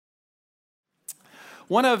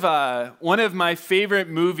One of my favorite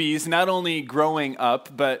movies, not only growing up,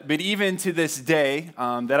 but even to this day,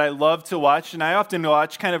 that I love to watch, and I often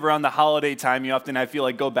watch kind of around the holiday time. I feel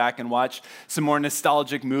like, go back and watch some more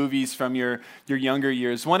nostalgic movies from your younger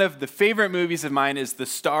years. One of the favorite movies of mine is the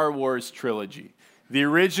Star Wars trilogy. The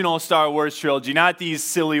original Star Wars trilogy, not these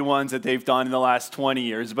silly ones that they've done in the last 20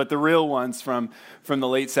 years, but the real ones from the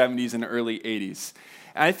late 70s and early 80s.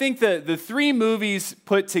 And I think that the three movies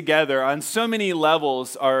put together on so many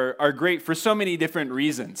levels are great for so many different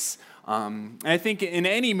reasons. And I think in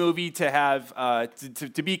any movie to have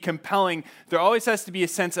to be compelling, there always has to be a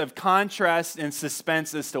sense of contrast and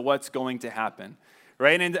suspense as to what's going to happen,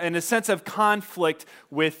 right? And a sense of conflict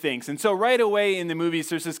with things. And so right away in the movies,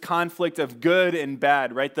 there's this conflict of good and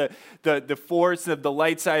bad, right? The force of the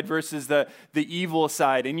light side versus the evil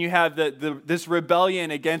side. And you have this rebellion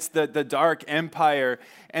against the dark empire.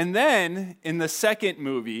 And then in the second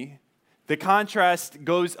movie, the contrast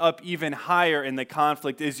goes up even higher in the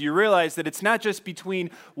conflict as you realize that it's not just between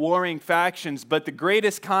warring factions, but the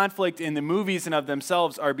greatest conflict in the movies and of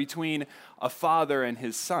themselves are between a father and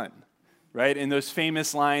his son. Right? In those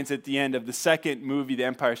famous lines at the end of the second movie, The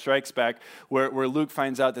Empire Strikes Back, where Luke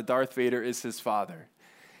finds out that Darth Vader is his father.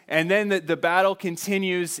 And then the battle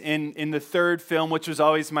continues in the third film, which was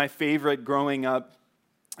always my favorite growing up,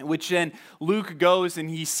 which then Luke goes and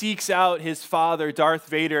he seeks out his father, Darth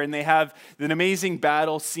Vader, and they have an amazing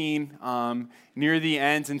battle scene near the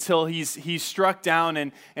end until he's struck down.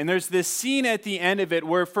 And there's this scene at the end of it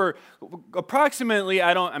where for approximately,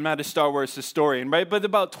 I'm not a Star Wars historian, right? But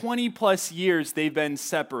about 20 plus years, they've been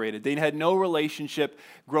separated. They had no relationship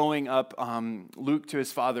growing up, Luke to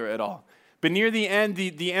his father at all. But near the end,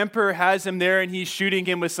 the Emperor has him there, and he's shooting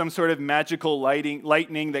him with some sort of magical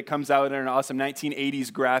lightning that comes out in an awesome 1980s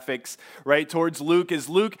graphics, right, towards Luke, as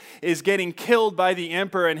Luke is getting killed by the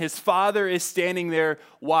Emperor, and his father is standing there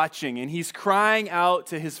watching, and he's crying out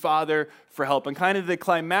to his father for help. And kind of the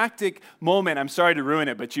climactic moment, I'm sorry to ruin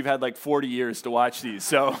it, but you've had like 40 years to watch these,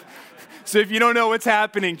 so if you don't know what's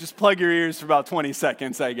happening, just plug your ears for about 20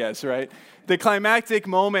 seconds, I guess, right? The climactic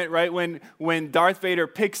moment, right, when Darth Vader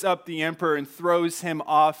picks up the Emperor and throws him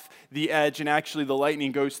off the edge, and actually the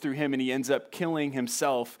lightning goes through him and he ends up killing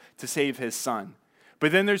himself to save his son.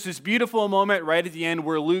 But then there's this beautiful moment right at the end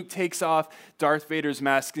where Luke takes off Darth Vader's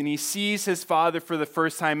mask and he sees his father for the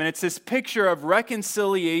first time. And it's this picture of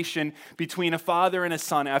reconciliation between a father and a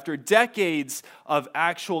son after decades of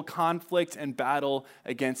actual conflict and battle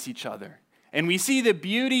against each other. And we see the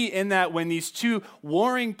beauty in that when these two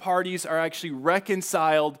warring parties are actually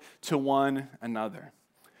reconciled to one another.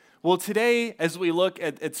 Well, today, as we look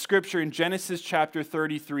at Scripture in Genesis chapter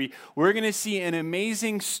 33, we're going to see an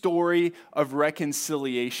amazing story of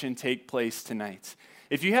reconciliation take place tonight.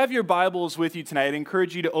 If you have your Bibles with you tonight, I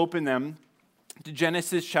encourage you to open them to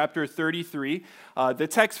Genesis chapter 33. The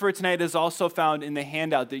text for tonight is also found in the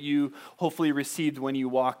handout that you hopefully received when you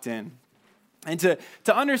walked in. And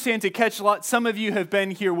to understand, to catch a lot, some of you have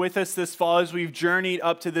been here with us this fall as we've journeyed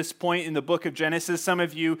up to this point in the book of Genesis. Some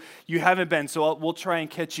of you haven't been, so we'll try and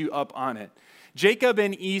catch you up on it. Jacob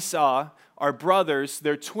and Esau are brothers,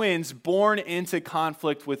 they're twins, born into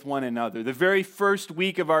conflict with one another. The very first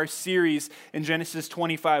week of our series in Genesis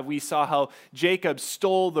 25, we saw how Jacob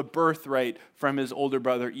stole the birthright from his older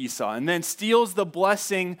brother Esau, and then steals the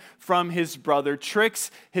blessing from his brother, tricks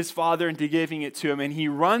his father into giving it to him, and he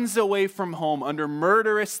runs away from home under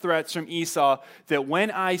murderous threats from Esau that when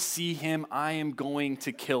I see him, I am going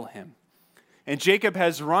to kill him. And Jacob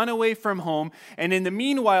has run away from home, and in the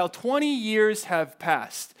meanwhile, 20 years have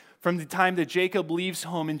passed from the time that Jacob leaves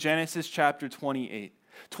home in Genesis chapter 28.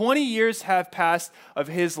 20 years have passed of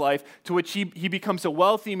his life, to which he becomes a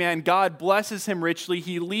wealthy man. God blesses him richly.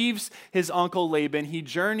 He leaves his uncle Laban. He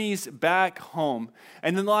journeys back home.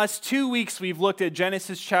 And in the last 2 weeks, we've looked at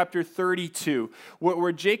Genesis chapter 32,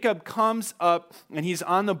 where Jacob comes up and he's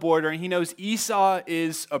on the border and he knows Esau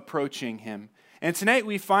is approaching him. And tonight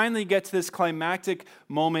we finally get to this climactic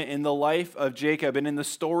moment in the life of Jacob and in the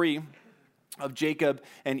story of Jacob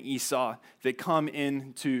and Esau that come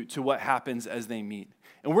into what happens as they meet.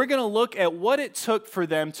 And we're going to look at what it took for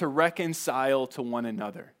them to reconcile to one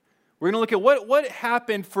another. We're going to look at what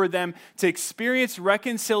happened for them to experience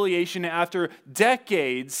reconciliation after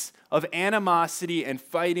decades of animosity and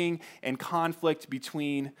fighting and conflict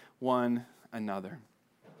between one another.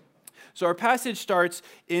 So our passage starts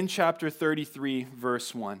in chapter 33,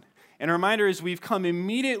 verse 1. And a reminder is we've come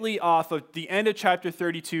immediately off of the end of chapter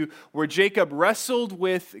 32 where Jacob wrestled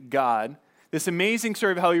with God This amazing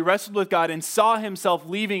story of how he wrestled with God and saw himself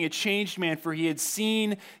leaving a changed man, for he had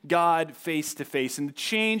seen God face to face. And the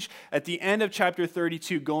change at the end of chapter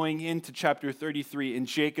 32 going into chapter 33 in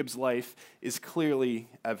Jacob's life is clearly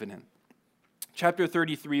evident. Chapter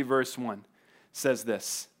 33, verse 1 says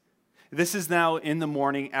this. This is now in the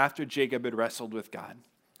morning after Jacob had wrestled with God.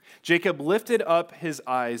 Jacob lifted up his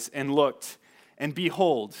eyes and looked, and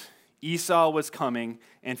behold, Esau was coming,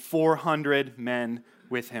 and 400 men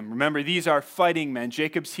with him. Remember, these are fighting men.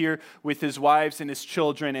 Jacob's here with his wives and his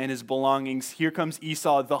children and his belongings. Here comes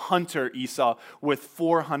Esau, the hunter Esau, with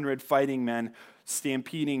 400 fighting men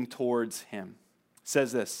stampeding towards him. It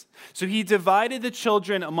says this. So he divided the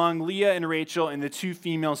children among Leah and Rachel and the two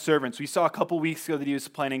female servants. We saw a couple weeks ago that he was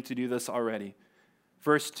planning to do this already.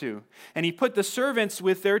 Verse 2. And he put the servants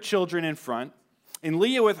with their children in front, and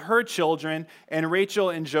Leah with her children, and Rachel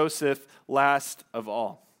and Joseph last of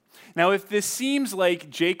all. Now, if this seems like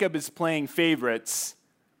Jacob is playing favorites,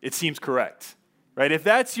 it seems correct, right? If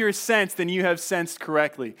that's your sense, then you have sensed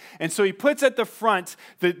correctly. And so he puts at the front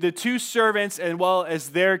the two servants and well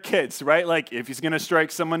as their kids, right? Like if he's going to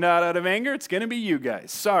strike someone out of anger, it's going to be you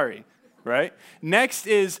guys. Sorry, right? Next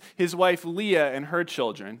is his wife Leah and her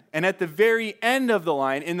children. And at the very end of the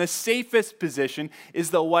line, in the safest position,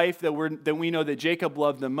 is the wife that we know that Jacob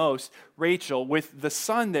loved the most, Rachel, with the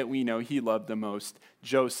son that we know he loved the most,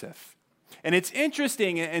 Joseph. And it's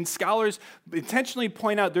interesting, and scholars intentionally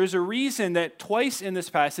point out there's a reason that twice in this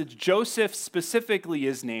passage, Joseph specifically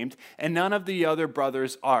is named, and none of the other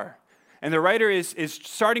brothers are. And the writer is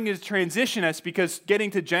starting to transition us because getting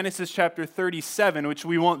to Genesis chapter 37, which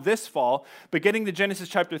we won't this fall, but getting to Genesis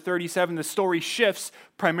chapter 37, the story shifts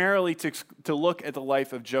primarily to look at the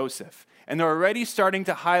life of Joseph. And they're already starting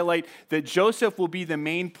to highlight that Joseph will be the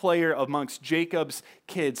main player amongst Jacob's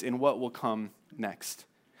kids in what will come next.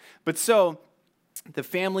 But so, the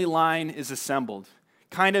family line is assembled,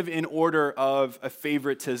 kind of in order of a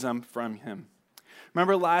favoritism from him.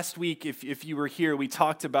 Remember last week, if you were here, we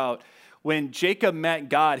talked about when Jacob met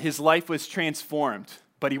God, his life was transformed,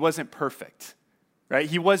 but he wasn't perfect, right?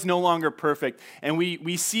 He was no longer perfect. And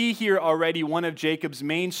we see here already one of Jacob's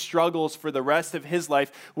main struggles for the rest of his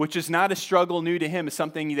life, which is not a struggle new to him, it's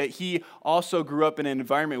something that he also grew up in an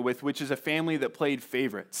environment with, which is a family that played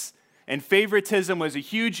favorites. And favoritism was a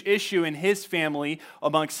huge issue in his family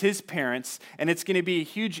amongst his parents, and it's going to be a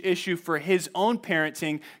huge issue for his own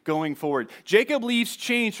parenting going forward. Jacob leaves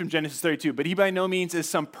change from Genesis 32, but he by no means is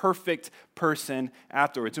some perfect person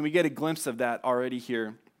afterwards. And we get a glimpse of that already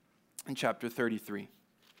here in chapter 33.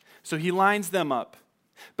 So he lines them up.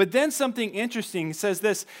 But then something interesting says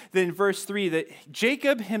this, that in verse 3, that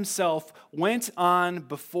Jacob himself went on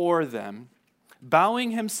before them, bowing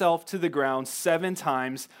himself to the ground 7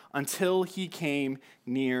 times until he came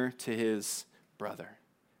near to his brother.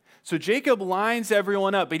 So Jacob lines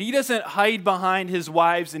everyone up, but he doesn't hide behind his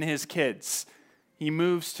wives and his kids. He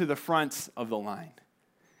moves to the front of the line.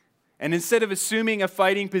 And instead of assuming a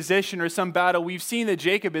fighting position or some battle, we've seen that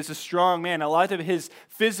Jacob is a strong man. A lot of his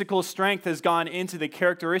physical strength has gone into the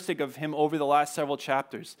characteristic of him over the last several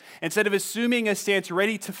chapters. Instead of assuming a stance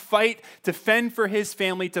ready to fight, to fend for his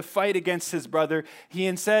family, to fight against his brother, he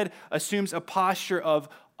instead assumes a posture of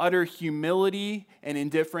utter humility and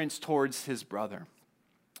indifference towards his brother.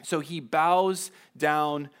 So he bows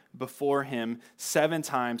down before him 7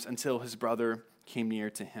 times until his brother came near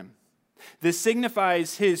to him. This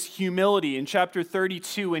signifies his humility. In chapter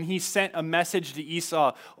 32, when he sent a message to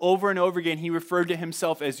Esau, over and over again, he referred to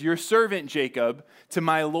himself as your servant Jacob to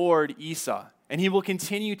my lord Esau. And he will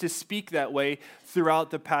continue to speak that way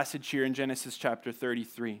throughout the passage here in Genesis chapter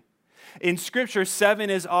 33. In Scripture,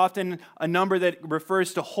 7 is often a number that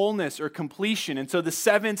refers to wholeness or completion. And so the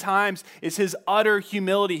 7 times is his utter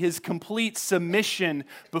humility, his complete submission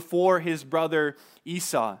before his brother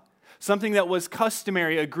Esau. Something that was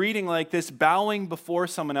customary, a greeting like this, bowing before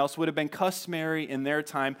someone else, would have been customary in their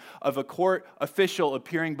time of a court official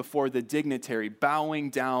appearing before the dignitary, bowing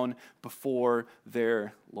down before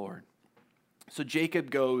their Lord. So Jacob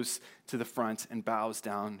goes to the front and bows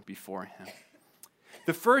down before him.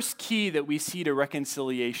 The first key that we see to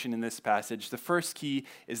reconciliation in this passage, the first key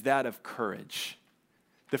is that of courage.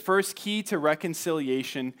 The first key to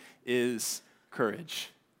reconciliation is courage.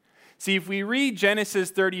 See, if we read Genesis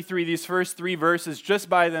 33, these first 3 verses just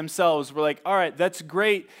by themselves, we're like, all right, that's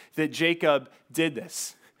great that Jacob did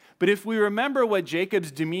this. But if we remember what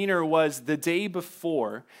Jacob's demeanor was the day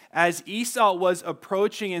before, as Esau was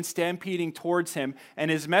approaching and stampeding towards him, and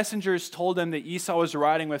his messengers told him that Esau was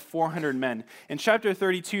riding with 400 men. In chapter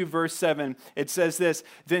 32, verse 7, it says this,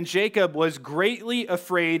 then Jacob was greatly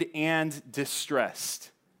afraid and distressed.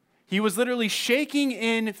 He was literally shaking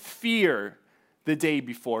in fear the day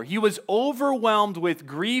before. He was overwhelmed with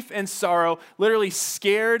grief and sorrow, literally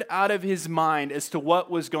scared out of his mind as to what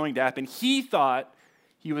was going to happen. He thought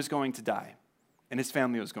he was going to die, and his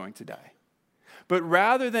family was going to die. But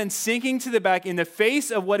rather than sinking to the back in the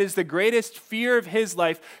face of what is the greatest fear of his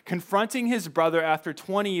life, confronting his brother after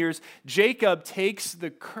 20 years, Jacob takes the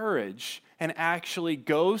courage and actually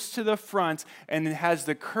goes to the front and has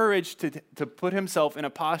the courage to put himself in a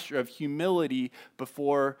posture of humility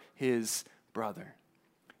before his brother.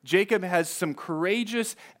 Jacob has some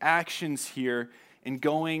courageous actions here in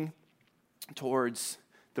going towards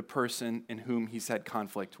the person in whom he's had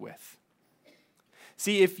conflict with.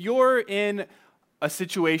 See, if you're in a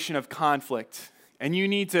situation of conflict and you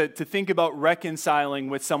need to think about reconciling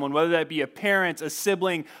with someone, whether that be a parent, a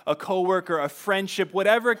sibling, a coworker, a friendship,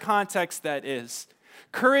 whatever context that is,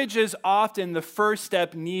 courage is often the first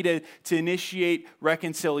step needed to initiate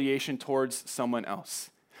reconciliation towards someone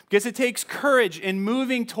else. Because it takes courage in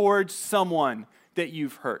moving towards someone that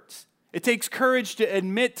you've hurt. It takes courage to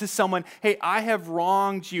admit to someone, hey, I have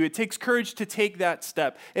wronged you. It takes courage to take that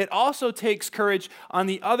step. It also takes courage on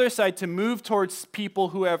the other side to move towards people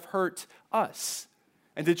who have hurt us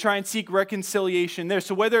and to try and seek reconciliation there.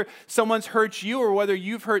 So whether someone's hurt you or whether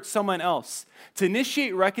you've hurt someone else, to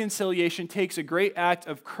initiate reconciliation takes a great act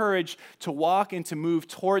of courage to walk and to move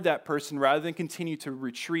toward that person rather than continue to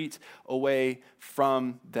retreat away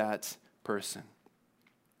from that person.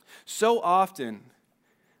 So often,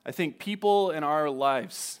 I think people in our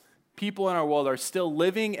lives, people in our world are still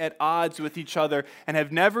living at odds with each other and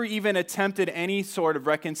have never even attempted any sort of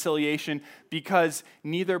reconciliation because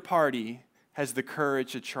neither party has the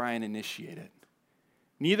courage to try and initiate it.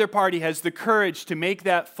 Neither party has the courage to make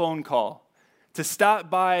that phone call, to stop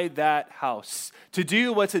by that house, to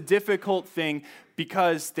do what's a difficult thing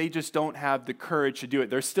because they just don't have the courage to do it.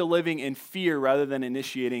 They're still living in fear rather than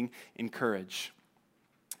initiating in courage.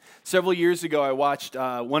 Several years ago, I watched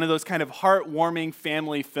one of those kind of heartwarming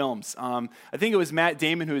family films. I think it was Matt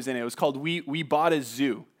Damon who was in it. It was called We Bought a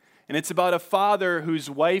Zoo. And it's about a father whose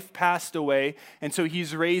wife passed away, and so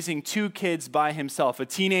he's raising two kids by himself, a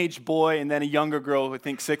teenage boy and then a younger girl who I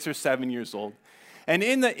think 6 or 7 years old. And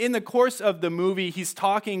in the course of the movie, he's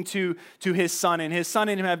talking to his son, and his son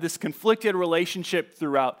and him have this conflicted relationship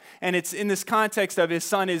throughout. And it's in this context of his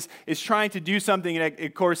son is trying to do something, and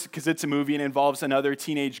of course, because it's a movie and involves another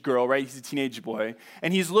teenage girl, right? He's a teenage boy.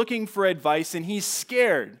 And he's looking for advice, and he's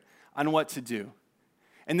scared on what to do.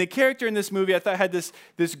 And the character in this movie, I thought, had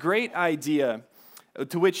this great idea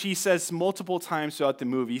to which he says multiple times throughout the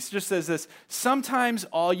movie. He just says this: sometimes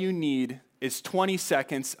all you need is 20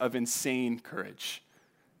 seconds of insane courage.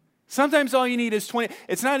 Sometimes all you need is 20.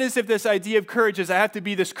 It's not as if this idea of courage is I have to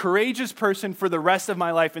be this courageous person for the rest of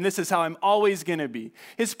my life and this is how I'm always going to be.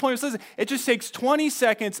 His point was, listen, it just takes 20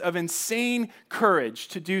 seconds of insane courage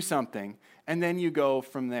to do something, and then you go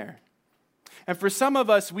from there. And for some of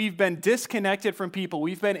us, we've been disconnected from people.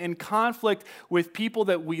 We've been in conflict with people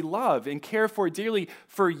that we love and care for dearly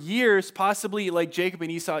for years, possibly like Jacob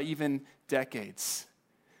and Esau, even decades.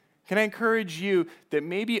 Can I encourage you that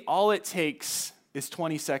maybe all it takes is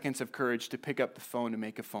 20 seconds of courage to pick up the phone to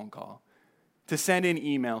make a phone call, to send an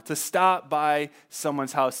email, to stop by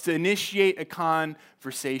someone's house, to initiate a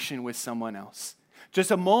conversation with someone else.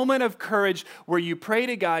 Just a moment of courage where you pray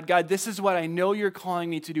to God, God, this is what I know you're calling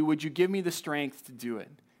me to do. Would you give me the strength to do it?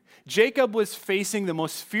 Jacob was facing the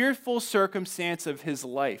most fearful circumstance of his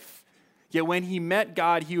life. Yet when he met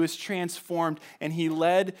God, he was transformed and he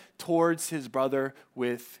led towards his brother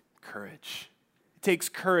with courage. It takes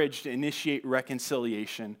courage to initiate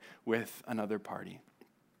reconciliation with another party.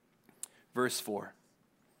 Verse 4.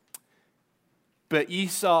 But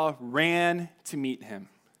Esau ran to meet him.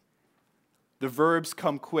 The verbs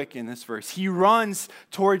come quick in this verse. He runs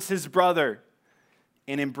towards his brother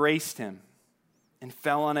and embraced him and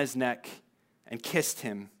fell on his neck and kissed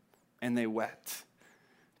him, and they wept.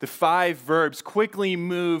 The 5 verbs quickly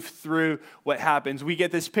move through what happens. We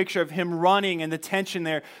get this picture of him running and the tension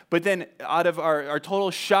there, but then out of our total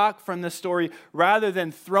shock from the story, rather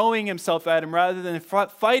than throwing himself at him, rather than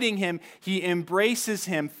fighting him, he embraces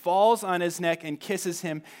him, falls on his neck and kisses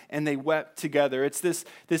him, and they wept together. It's this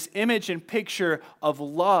image and picture of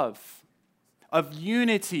love, of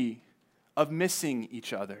unity, of missing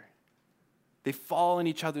each other. They fall on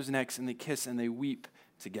each other's necks and they kiss and they weep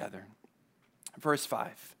together. Verse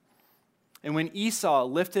 5, and when Esau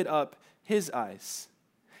lifted up his eyes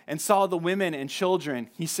and saw the women and children,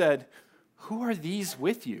 he said, who are these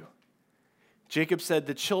with you? Jacob said,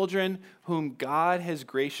 the children whom God has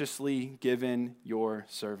graciously given your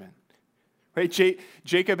servant. right?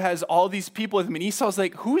 Jacob has all these people with him, and Esau's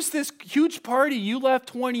like, who's this huge party you left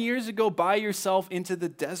 20 years ago by yourself into the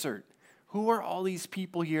desert? Who are all these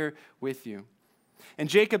people here with you? And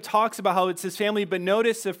Jacob talks about how it's his family, but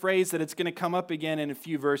notice the phrase that it's going to come up again in a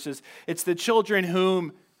few verses. It's the children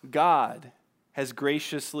whom God has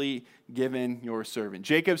graciously given your servant.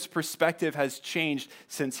 Jacob's perspective has changed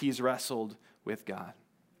since he's wrestled with God.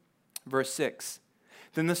 Verse 6,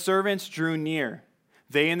 then the servants drew near,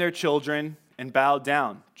 they and their children, and bowed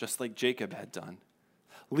down, just like Jacob had done.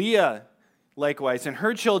 Leah, likewise, and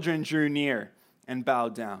her children drew near and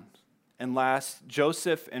bowed down. And last,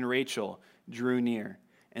 Joseph and Rachel drew near,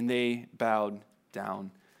 and they bowed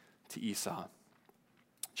down to Esau.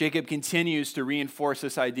 Jacob continues to reinforce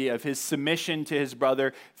this idea of his submission to his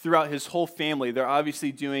brother throughout his whole family. They're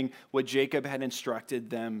obviously doing what Jacob had instructed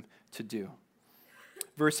them to do.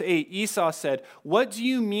 Verse 8, Esau said, what do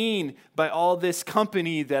you mean by all this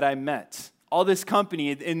company that I met? All this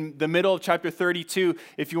company. In the middle of chapter 32,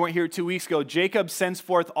 if you weren't here 2 weeks ago, Jacob sends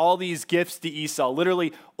forth all these gifts to Esau,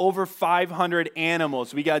 literally over 500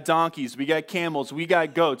 animals. We got donkeys, we got camels, we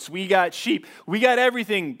got goats, we got sheep, we got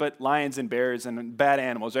everything but lions and bears and bad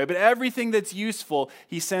animals, right? But everything that's useful,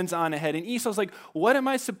 he sends on ahead. And Esau's like, what am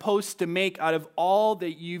I supposed to make out of all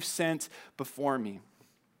that you've sent before me?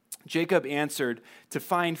 Jacob answered, to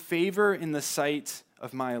find favor in the sight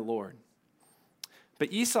of my Lord.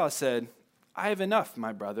 But Esau said, I have enough,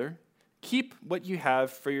 my brother. Keep what you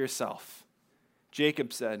have for yourself.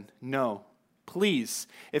 Jacob said, no, please,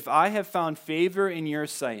 if I have found favor in your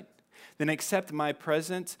sight, then accept my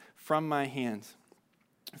present from my hand.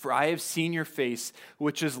 For I have seen your face,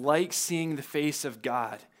 which is like seeing the face of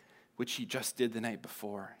God, which he just did the night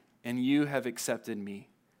before, and you have accepted me.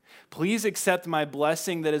 Please accept my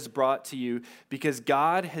blessing that is brought to you, because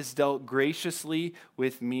God has dealt graciously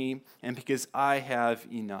with me, and because I have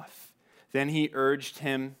enough. Then he urged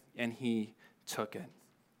him, and he took it.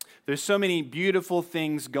 There's so many beautiful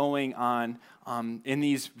things going on in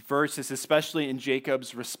these verses, especially in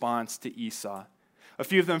Jacob's response to Esau. A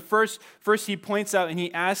few of them. First, he points out and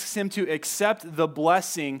he asks him to accept the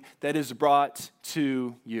blessing that is brought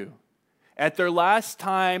to you. At their last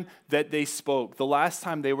time that they spoke, the last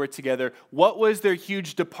time they were together, what was their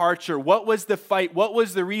huge departure? What was the fight? What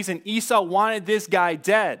was the reason? Esau wanted this guy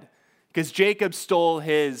dead because Jacob stole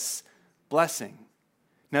his blessing.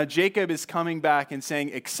 Now Jacob is coming back and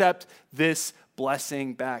saying, accept this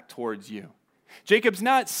blessing back towards you. Jacob's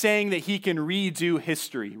not saying that he can redo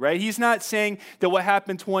history, right? He's not saying that what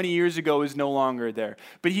happened 20 years ago is no longer there.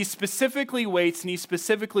 But he specifically waits and he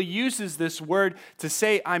specifically uses this word to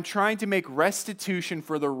say, I'm trying to make restitution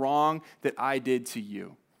for the wrong that I did to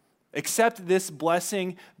you. Accept this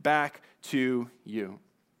blessing back to you.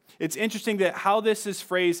 It's interesting that how this is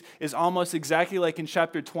phrased is almost exactly like in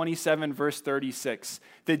chapter 27, verse 36,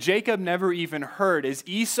 that Jacob never even heard. As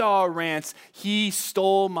Esau rants, he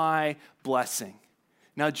stole my blessing.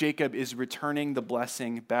 Now Jacob is returning the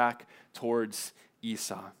blessing back towards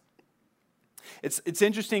Esau. It's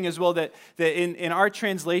interesting as well that in our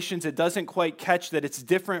translations, it doesn't quite catch that it's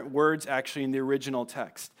different words actually in the original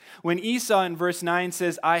text. When Esau in verse 9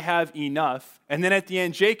 says, I have enough, and then at the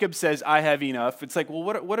end Jacob says, I have enough, it's like, well,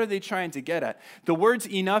 what are they trying to get at? The words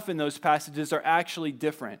enough in those passages are actually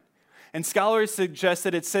different. And scholars suggest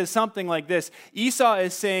that it says something like this. Esau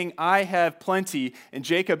is saying, I have plenty, and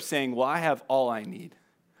Jacob's saying, well, I have all I need.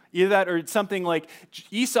 Either that or it's something like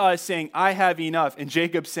Esau is saying, I have enough, and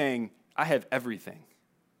Jacob's saying, I have everything,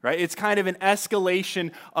 right? It's kind of an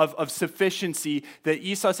escalation of sufficiency that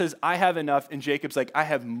Esau says, I have enough, and Jacob's like, I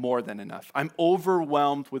have more than enough. I'm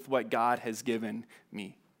overwhelmed with what God has given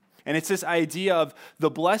me. And it's this idea of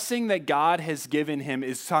the blessing that God has given him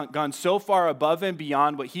is gone so far above and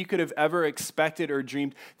beyond what he could have ever expected or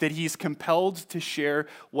dreamed that he's compelled to share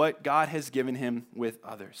what God has given him with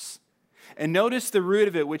others. And notice the root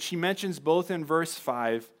of it, which he mentions both in verse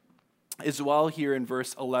 5 as well here in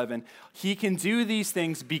verse 11. He can do these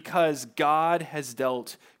things because God has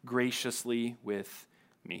dealt graciously with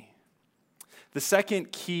me. The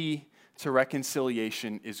second key to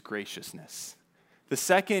reconciliation is graciousness. The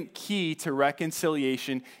second key to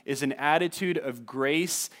reconciliation is an attitude of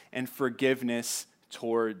grace and forgiveness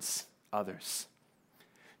towards others.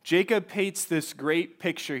 Jacob paints this great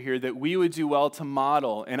picture here that we would do well to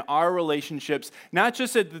model in our relationships, not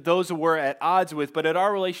just at those we're at odds with, but at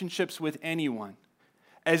our relationships with anyone.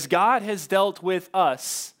 As God has dealt with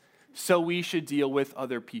us, so we should deal with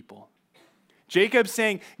other people. Jacob's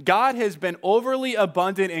saying, God has been overly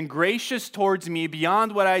abundant and gracious towards me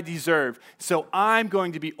beyond what I deserve, so I'm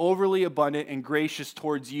going to be overly abundant and gracious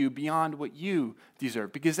towards you beyond what you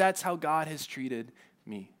deserve, because that's how God has treated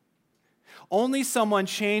me. Only someone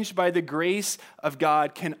changed by the grace of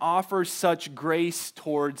God can offer such grace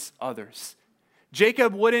towards others.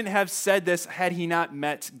 Jacob wouldn't have said this had he not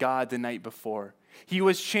met God the night before. He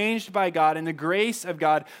was changed by God, and the grace of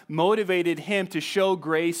God motivated him to show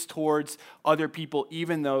grace towards other people,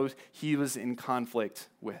 even though he was in conflict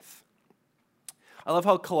with. I love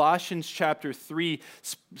how Colossians chapter 3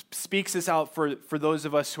 speaks this out for those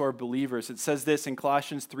of us who are believers. It says this in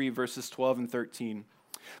Colossians 3, verses 12 and 13.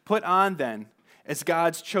 Put on then, as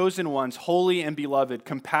God's chosen ones, holy and beloved,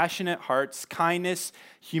 compassionate hearts, kindness,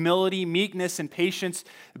 humility, meekness, and patience,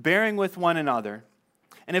 bearing with one another.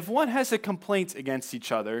 And if one has a complaint against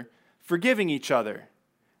each other, forgiving each other.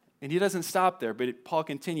 And he doesn't stop there, but Paul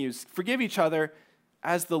continues, forgive each other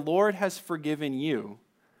as the Lord has forgiven you,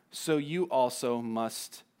 so you also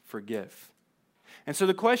must forgive. And so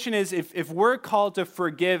the question is, if we're called to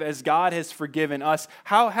forgive as God has forgiven us,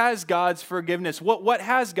 how has God's forgiveness, what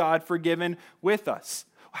has God forgiven with us?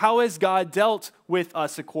 How has God dealt with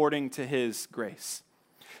us according to his grace?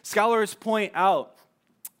 Scholars point out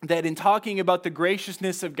that in talking about the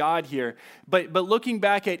graciousness of God here, but looking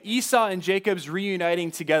back at Esau and Jacob's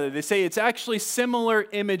reuniting together, they say it's actually similar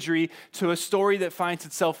imagery to a story that finds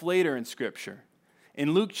itself later in Scripture.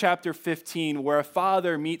 In Luke chapter 15, where a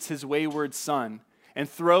father meets his wayward son and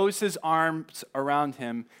throws his arms around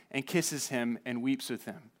him and kisses him and weeps with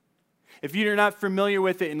him. If you're not familiar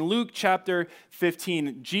with it, in Luke chapter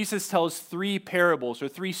 15, Jesus tells three parables or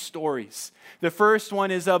three stories. The first one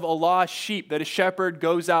is of a lost sheep that a shepherd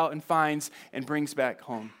goes out and finds and brings back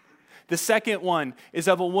home. The second one is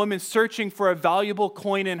of a woman searching for a valuable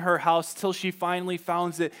coin in her house till she finally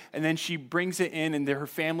finds it, and then she brings it in, and her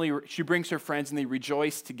family, she brings her friends, and they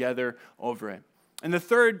rejoice together over it. And the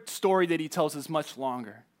third story that he tells is much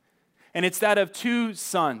longer. And it's that of two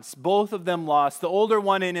sons, both of them lost. The older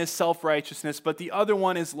one in his self-righteousness, but the other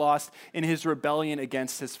one is lost in his rebellion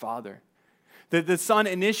against his father. The son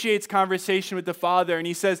initiates conversation with the father, and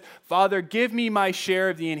he says, Father, give me my share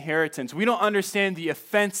of the inheritance. We don't understand the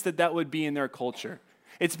offense that would be in their culture.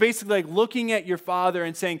 It's basically like looking at your father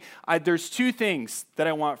and saying, there's two things that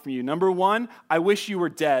I want from you. Number one, I wish you were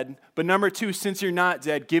dead. But number two, since you're not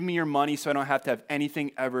dead, give me your money so I don't have to have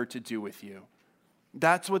anything ever to do with you.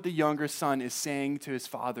 That's what the younger son is saying to his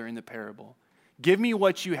father in the parable. Give me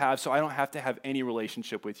what you have so I don't have to have any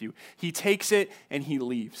relationship with you. He takes it and he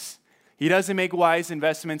leaves. He doesn't make wise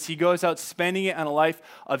investments. He goes out spending it on a life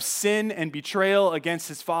of sin and betrayal against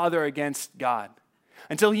his father, against God,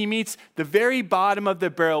 until he meets the very bottom of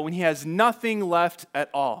the barrel when he has nothing left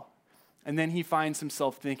at all. And then he finds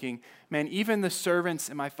himself thinking, man, even the servants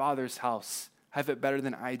in my father's house have it better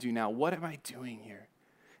than I do now. What am I doing here?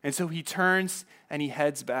 And so he turns and he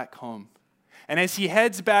heads back home. And as he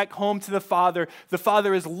heads back home to the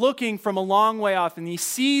father is looking from a long way off, and he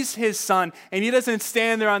sees his son, and he doesn't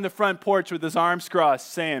stand there on the front porch with his arms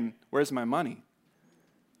crossed saying, where's my money?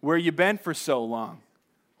 Where you been for so long?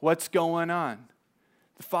 What's going on?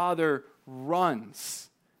 The father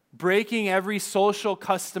runs, breaking every social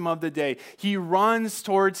custom of the day. He runs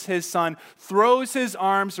towards his son, throws his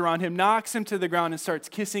arms around him, knocks him to the ground, and starts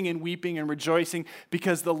kissing and weeping and rejoicing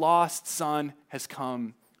because the lost son has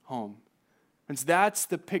come home. And that's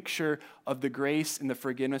the picture of the grace and the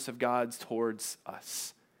forgiveness of God towards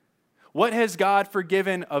us. What has God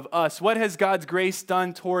forgiven of us? What has God's grace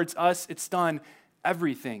done towards us? It's done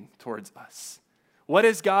everything towards us. What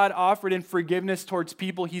has God offered in forgiveness towards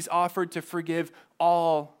people? He's offered to forgive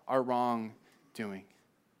all our wrongdoing.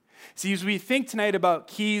 See, as we think tonight about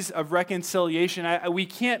keys of reconciliation, we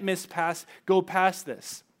can't go past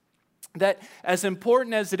this. That as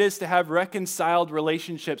important as it is to have reconciled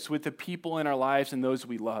relationships with the people in our lives and those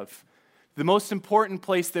we love, the most important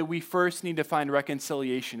place that we first need to find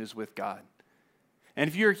reconciliation is with God. And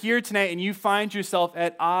if you're here tonight and you find yourself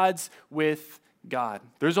at odds with God,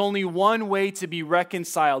 there's only one way to be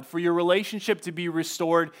reconciled, for your relationship to be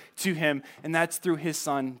restored to him, and that's through his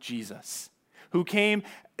son, Jesus, who came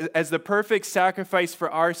as the perfect sacrifice for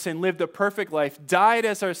our sin, lived a perfect life, died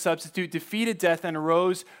as our substitute, defeated death, and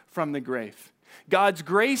rose from the grave. God's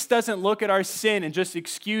grace doesn't look at our sin and just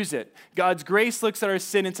excuse it. God's grace looks at our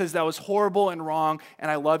sin and says, that was horrible and wrong, and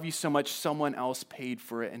I love you so much, someone else paid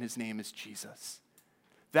for it, and his name is Jesus.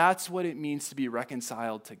 That's what it means to be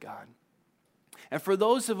reconciled to God. And for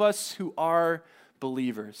those of us who are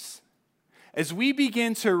believers, as we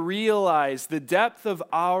begin to realize the depth of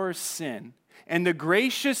our sin and the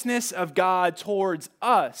graciousness of God towards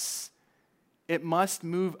us, it must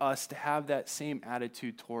move us to have that same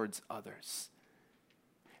attitude towards others.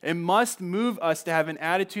 It must move us to have an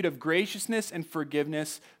attitude of graciousness and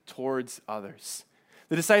forgiveness towards others.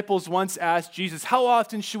 The disciples once asked Jesus, how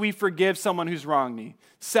often should we forgive someone who's wronged me?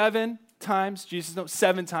 7 times? Jesus, no,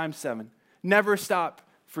 7 times 7. Never stop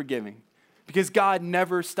forgiving, because God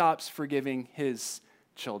never stops forgiving his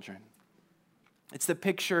children. It's the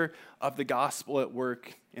picture of the gospel at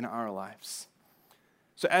work in our lives.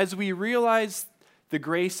 So as we realize the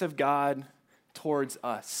grace of God towards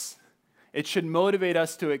us, it should motivate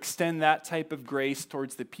us to extend that type of grace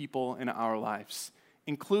towards the people in our lives,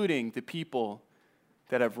 including the people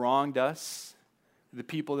that have wronged us, the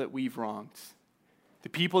people that we've wronged, the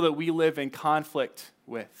people that we live in conflict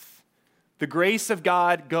with. The grace of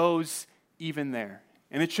God goes even there.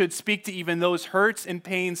 And it should speak to even those hurts and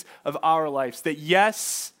pains of our lives, that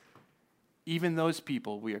yes, even those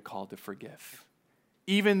people we are called to forgive.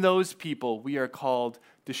 Even those people we are called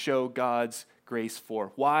to show God's grace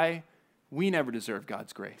for. Why? We never deserve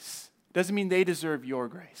God's grace. Doesn't mean they deserve your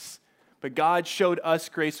grace. But God showed us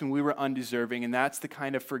grace when we were undeserving, and that's the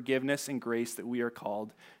kind of forgiveness and grace that we are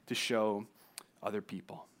called to show other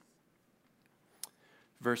people.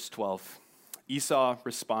 Verse 12. Esau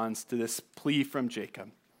responds to this plea from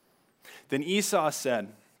Jacob. Then Esau said,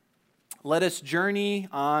 let us journey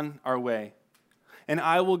on our way, and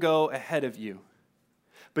I will go ahead of you.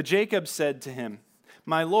 But Jacob said to him,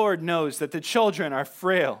 my Lord knows that the children are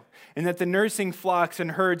frail, and that the nursing flocks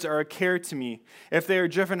and herds are a care to me. If they are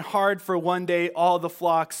driven hard for one day, all the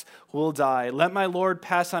flocks will die. Let my Lord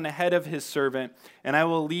pass on ahead of his servant, and I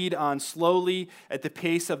will lead on slowly at the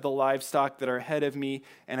pace of the livestock that are ahead of me,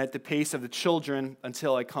 and at the pace of the children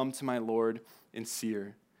until I come to my Lord in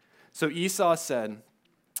Seir. So Esau said,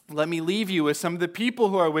 let me leave you with some of the people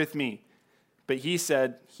who are with me. But he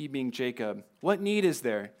said, he being Jacob, what need is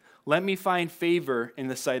there? Let me find favor in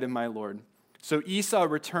the sight of my Lord. So Esau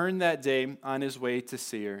returned that day on his way to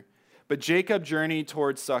Seir. But Jacob journeyed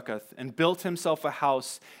toward Succoth and built himself a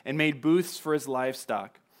house and made booths for his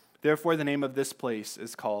livestock. Therefore the name of this place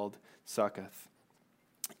is called Succoth.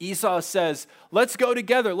 Esau says, let's go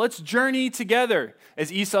together. Let's journey together.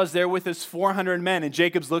 As Esau's there with his 400 men, and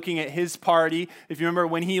Jacob's looking at his party. If you remember,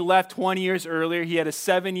 when he left 20 years earlier, he had a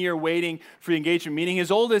 7-year waiting for the engagement, meaning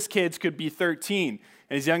his oldest kids could be 13.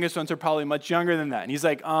 And his youngest ones are probably much younger than that. And he's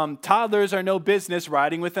like, toddlers are no business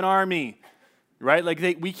riding with an army, right?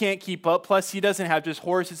 Like we can't keep up. Plus, he doesn't have just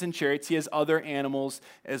horses and chariots. He has other animals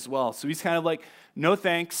as well. So he's kind of like, no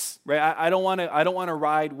thanks, right? I don't want to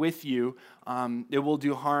ride with you. It will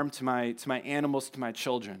do harm to my animals, to my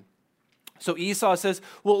children. So Esau says,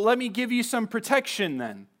 well, let me give you some protection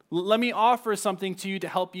then. Let me offer something to you to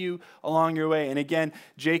help you along your way. And again,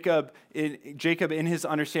 Jacob in his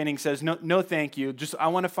understanding says, no, thank you. Just I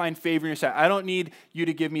want to find favor in your sight. I don't need you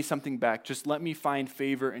to give me something back. Just let me find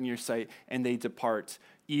favor in your sight. And they depart,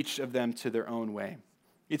 each of them to their own way.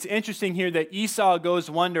 It's interesting here that Esau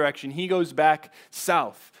goes one direction. He goes back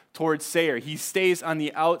south towards Seir. He stays on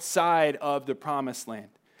the outside of the promised land.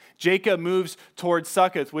 Jacob moves towards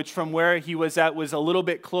Succoth, which from where he was at was a little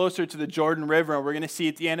bit closer to the Jordan River. And we're going to see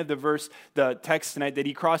at the end of the text tonight, that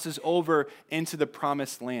he crosses over into the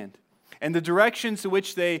promised land. And the directions to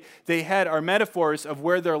which they head are metaphors of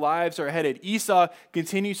where their lives are headed. Esau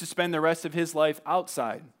continues to spend the rest of his life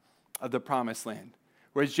outside of the promised land,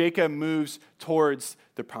 whereas Jacob moves towards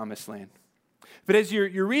the promised land. But as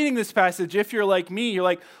you're reading this passage, if you're like me, you're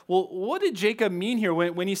like, well, what did Jacob mean here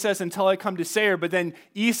when he says, until I come to Seir, but then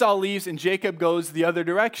Esau leaves and Jacob goes the other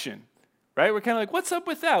direction, right? We're kind of like, what's up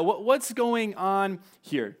with that? What's going on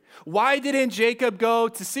here? Why didn't Jacob go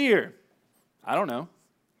to Seir? I don't know,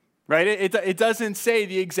 right? It doesn't say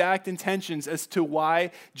the exact intentions as to why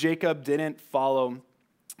Jacob didn't follow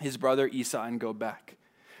his brother Esau and go back.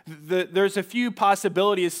 There's a few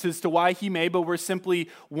possibilities as to why he may, but we're simply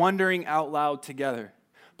wondering out loud together.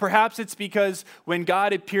 Perhaps it's because when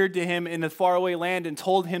God appeared to him in a faraway land and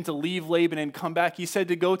told him to leave Laban and come back, he said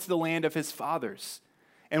to go to the land of his fathers.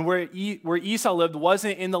 And where Esau lived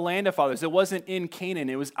wasn't in the land of fathers. It wasn't in Canaan.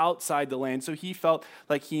 It was outside the land. So he felt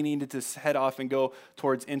like he needed to head off and go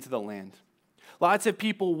towards into the land. Lots of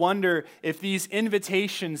people wonder if these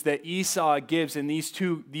invitations that Esau gives in these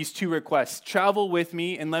two requests, travel with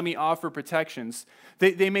me and let me offer protections,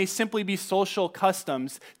 they may simply be social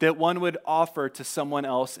customs that one would offer to someone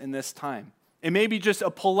else in this time. It may be just a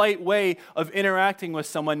polite way of interacting with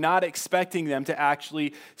someone, not expecting them to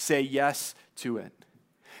actually say yes to it.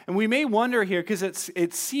 And we may wonder here, because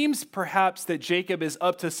it seems perhaps that Jacob is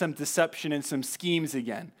up to some deception and some schemes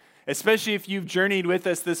again. Especially if you've journeyed with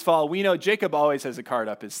us this fall, we know Jacob always has a card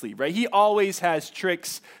up his sleeve, right? He always has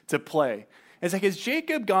tricks to play. It's like, has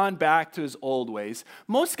Jacob gone back to his old ways?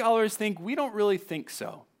 Most scholars think we don't really think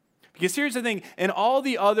so. Because here's the thing, in all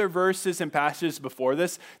the other verses and passages before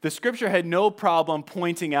this, the scripture had no problem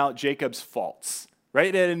pointing out Jacob's faults,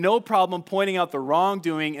 right? It had no problem pointing out the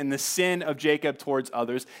wrongdoing and the sin of Jacob towards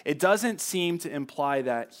others. It doesn't seem to imply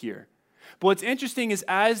that here. But what's interesting is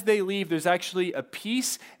as they leave, there's actually a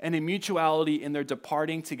peace and a mutuality in their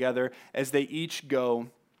departing together as they each go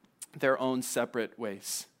their own separate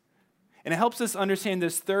ways. And it helps us understand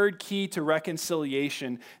this third key to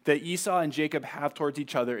reconciliation that Esau and Jacob have towards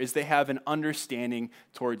each other is they have an understanding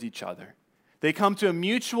towards each other. They come to a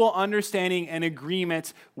mutual understanding and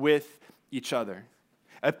agreement with each other.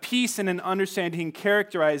 A peace and an understanding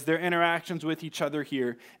characterize their interactions with each other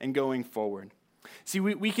here and going forward. See,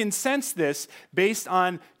 we can sense this based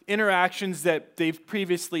on interactions that they've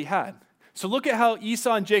previously had. So look at how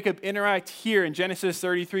Esau and Jacob interact here in Genesis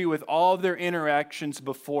 33 with all of their interactions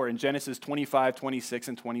before in Genesis 25, 26,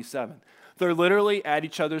 and 27. They're literally at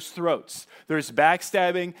each other's throats. There's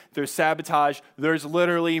backstabbing, there's sabotage, there's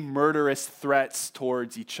literally murderous threats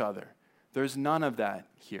towards each other. There's none of that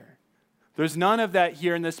here. There's none of that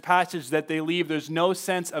here in this passage that they leave. There's no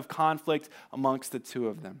sense of conflict amongst the two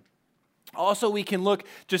of them. Also, we can look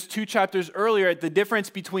just 2 chapters earlier at the difference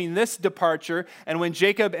between this departure and when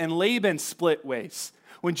Jacob and Laban split ways.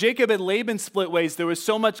 When Jacob and Laban split ways, there was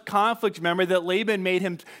so much conflict, remember, that Laban made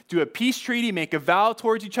him do a peace treaty, make a vow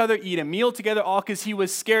towards each other, eat a meal together, all because he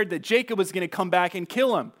was scared that Jacob was going to come back and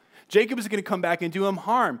kill him. Jacob was going to come back and do him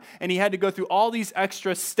harm, and he had to go through all these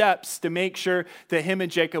extra steps to make sure that him and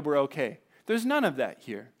Jacob were okay. There's none of that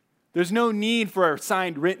here. There's no need for a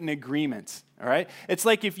signed written agreement, all right? It's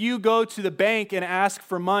like if you go to the bank and ask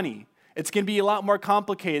for money, it's going to be a lot more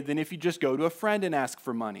complicated than if you just go to a friend and ask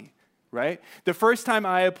for money, right? The first time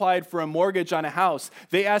I applied for a mortgage on a house,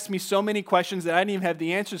 they asked me so many questions that I didn't even have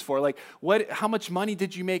the answers for. Like, how much money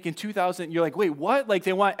did you make in 2000? You're like, wait, what? Like,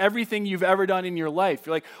 they want everything you've ever done in your life.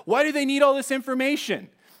 You're like, why do they need all this information?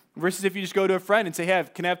 Versus if you just go to a friend and say, hey,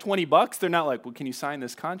 can I have $20? They're not like, well, can you sign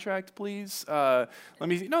this contract, please? Let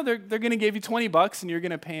me see. No, they're going to give you $20 and you're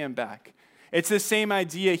going to pay them back. It's the same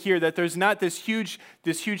idea here that there's not this huge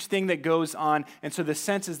thing that goes on. And so the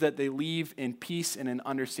sense is that they leave in peace and an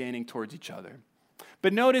understanding towards each other.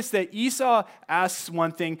 But notice that Esau asks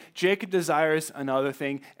one thing, Jacob desires another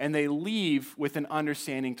thing, and they leave with an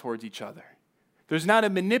understanding towards each other. There's not a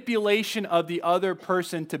manipulation of the other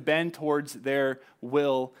person to bend towards their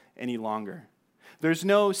will any longer. There's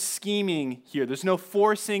no scheming here. There's no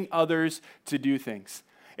forcing others to do things.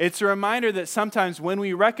 It's a reminder that sometimes when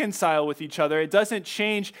we reconcile with each other, it doesn't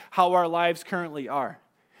change how our lives currently are.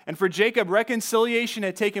 And for Jacob, reconciliation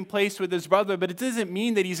had taken place with his brother, but it doesn't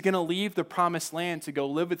mean that he's going to leave the promised land to go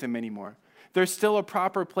live with him anymore. There's still a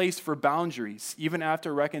proper place for boundaries, even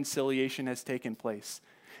after reconciliation has taken place.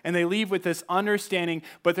 And they leave with this understanding,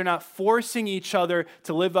 but they're not forcing each other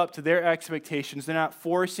to live up to their expectations. They're not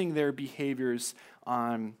forcing their behaviors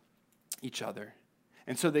on each other.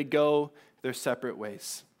 And so they go their separate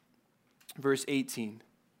ways. Verse 18.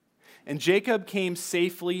 And Jacob came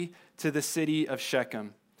safely to the city of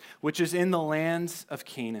Shechem, which is in the lands of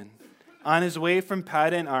Canaan, on his way from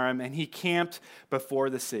Paddan Aram, and he camped before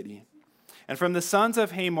the city. And from the sons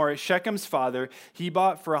of Hamor, Shechem's father, he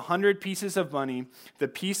bought for 100 pieces of money the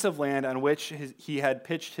piece of land on which he had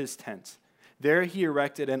pitched his tent. There he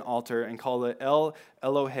erected an altar and called it El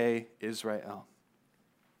Elohe Israel.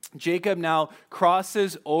 Jacob now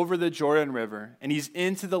crosses over the Jordan River, and he's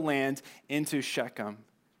into the land, into Shechem.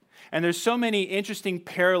 And there's so many interesting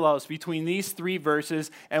parallels between these 3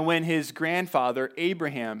 verses and when his grandfather,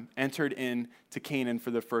 Abraham, entered into Canaan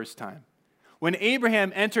for the first time. When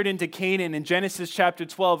Abraham entered into Canaan in Genesis chapter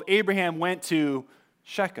 12, Abraham went to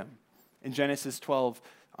Shechem in Genesis 12,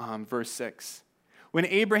 verse 6. When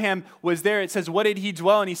Abraham was there, it says, what did he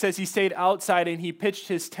dwell? And he says he stayed outside and he pitched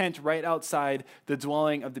his tent right outside the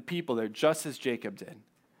dwelling of the people there, just as Jacob did.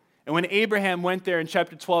 And when Abraham went there in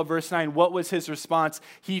chapter 12, verse 9, what was his response?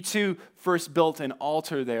 He too first built an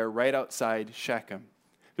altar there right outside Shechem.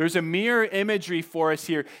 There's a mirror imagery for us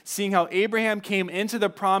here, seeing how Abraham came into the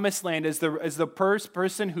promised land as the first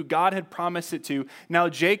person who God had promised it to. Now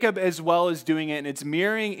Jacob as well is doing it, and it's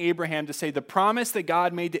mirroring Abraham to say the promise that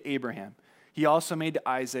God made to Abraham, he also made to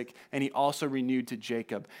Isaac, and he also renewed to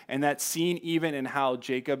Jacob. And that's seen even in how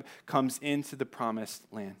Jacob comes into the promised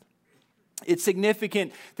land. It's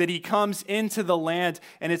significant that he comes into the land,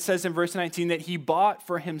 and it says in verse 19 that he bought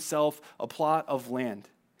for himself a plot of land.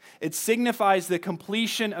 It signifies the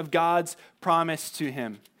completion of God's promise to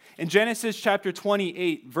him. In Genesis chapter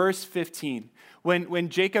 28, verse 15, when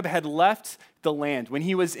Jacob had left the land, when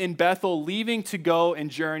he was in Bethel, leaving to go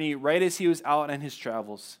and journey right as he was out on his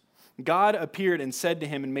travels, God appeared and said to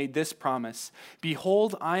him and made this promise,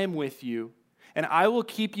 "Behold, I am with you, and I will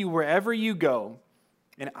keep you wherever you go,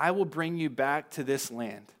 and I will bring you back to this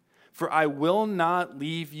land. For I will not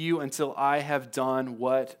leave you until I have done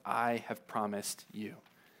what I have promised you."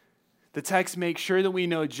 The text makes sure that we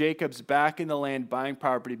know Jacob's back in the land buying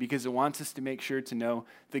property because it wants us to make sure to know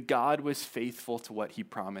that God was faithful to what he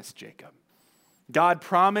promised Jacob. God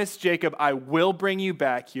promised Jacob, "I will bring you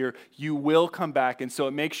back here. You will come back." And so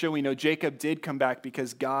it makes sure we know Jacob did come back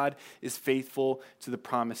because God is faithful to the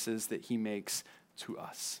promises that he makes to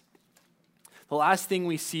us. The last thing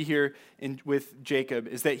we see here with Jacob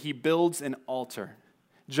is that he builds an altar.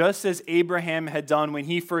 Just as Abraham had done when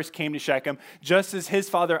he first came to Shechem, just as his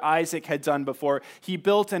father Isaac had done before, he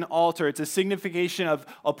built an altar. It's a signification of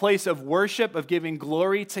a place of worship, of giving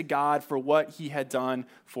glory to God for what he had done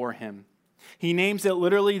for him. He names it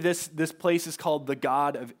literally, this place is called the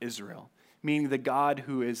God of Israel, meaning the God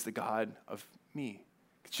who is the God of me.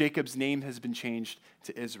 Jacob's name has been changed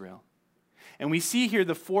to Israel. And we see here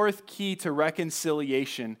the fourth key to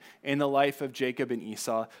reconciliation in the life of Jacob and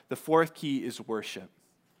Esau. The fourth key is worship.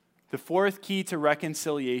 The fourth key to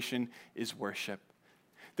reconciliation is worship.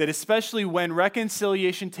 That especially when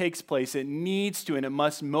reconciliation takes place, it needs to and it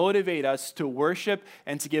must motivate us to worship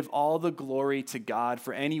and to give all the glory to God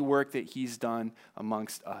for any work that he's done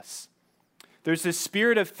amongst us. There's this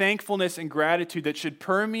spirit of thankfulness and gratitude that should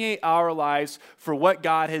permeate our lives for what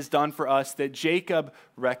God has done for us that Jacob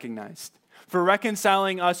recognized. For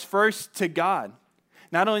reconciling us first to God.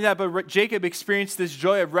 Not only that, but Jacob experienced this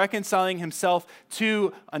joy of reconciling himself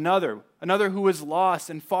to another who was lost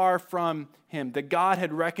and far from him, that God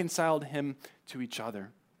had reconciled him to each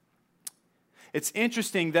other. It's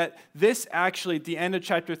interesting that this actually, at the end of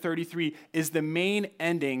chapter 33, is the main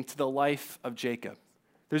ending to the life of Jacob.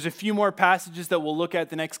 There's a few more passages that we'll look at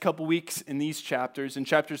the next couple weeks in these chapters, in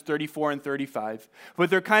chapters 34 and 35. But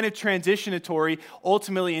they're kind of transitionatory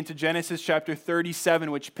ultimately into Genesis chapter 37,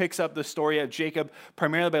 which picks up the story of Jacob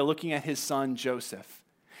primarily by looking at his son Joseph.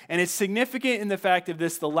 And it's significant in the fact of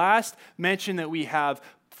this, the last mention that we have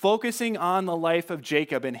focusing on the life of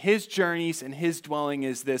Jacob and his journeys and his dwelling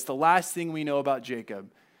is this. The last thing we know about Jacob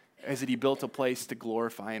is that he built a place to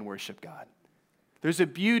glorify and worship God. There's a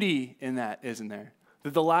beauty in that, isn't there?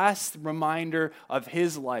 That the last reminder of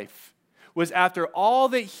his life was after all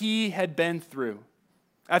that he had been through,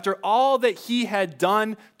 after all that he had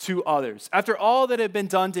done to others, after all that had been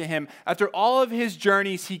done to him, after all of his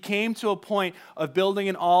journeys, he came to a point of building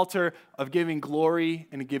an altar, of giving glory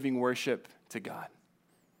and giving worship to God.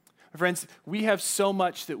 Friends, we have so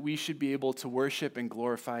much that we should be able to worship and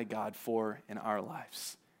glorify God for in our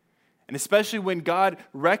lives. And especially when God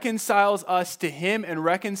reconciles us to him and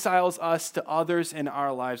reconciles us to others in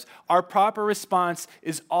our lives, our proper response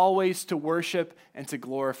is always to worship and to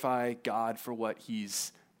glorify God for what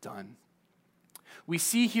he's done. We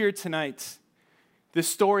see here tonight the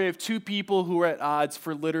story of two people who were at odds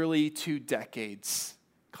for literally 2 decades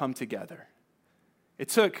come together. It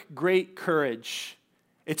took great courage.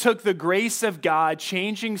 It took the grace of God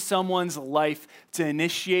changing someone's life to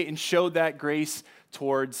initiate and show that grace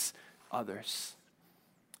towards others.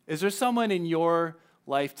 Is there someone in your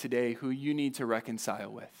life today who you need to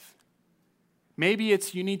reconcile with? Maybe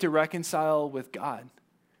it's you need to reconcile with God.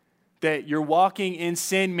 That you're walking in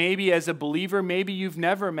sin, maybe as a believer, maybe you've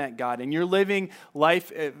never met God and you're living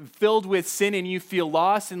life filled with sin and you feel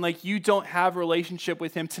lost and like you don't have a relationship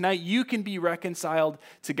with him. Tonight you can be reconciled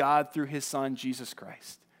to God through his son, Jesus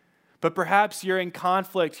Christ. But perhaps you're in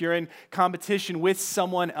conflict, you're in competition with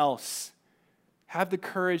someone else. Have the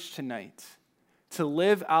courage tonight to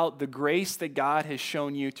live out the grace that God has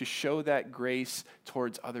shown you, to show that grace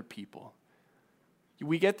towards other people.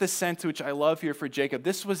 We get the sense, which I love here for Jacob,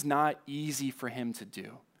 this was not easy for him to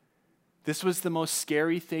do. This was the most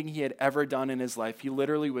scary thing he had ever done in his life. He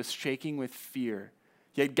literally was shaking with fear.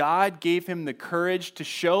 Yet God gave him the courage to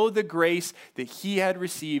show the grace that he had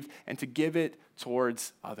received and to give it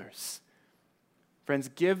towards others. Friends,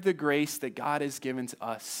 give the grace that God has given to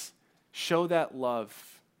us. Show that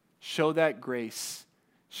love, show that grace,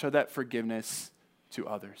 show that forgiveness to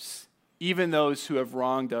others. Even those who have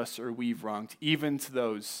wronged us or we've wronged, even to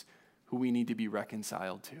those who we need to be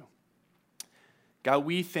reconciled to. God,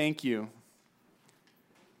 we thank you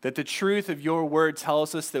that the truth of your word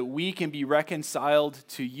tells us that we can be reconciled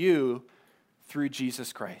to you through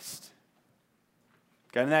Jesus Christ.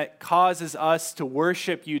 God, and that causes us to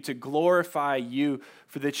worship you, to glorify you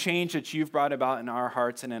for the change that you've brought about in our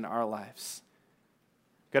hearts and in our lives.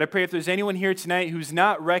 God, I pray if there's anyone here tonight who's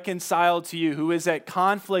not reconciled to you, who is at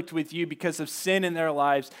conflict with you because of sin in their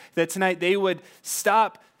lives, that tonight they would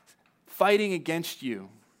stop fighting against you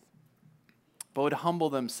but would humble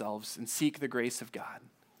themselves and seek the grace of God.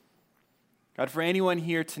 God, for anyone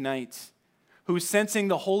here tonight who's sensing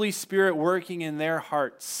the Holy Spirit working in their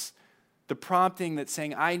hearts, the prompting that's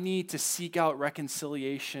saying, I need to seek out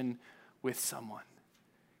reconciliation with someone.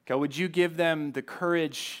 God, would you give them the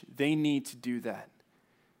courage they need to do that?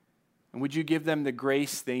 And would you give them the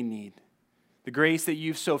grace they need? The grace that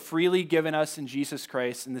you've so freely given us in Jesus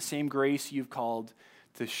Christ, and the same grace you've called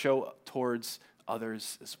to show towards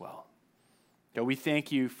others as well. God, we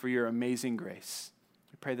thank you for your amazing grace.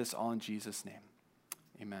 We pray this all in Jesus' name.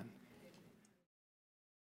 Amen.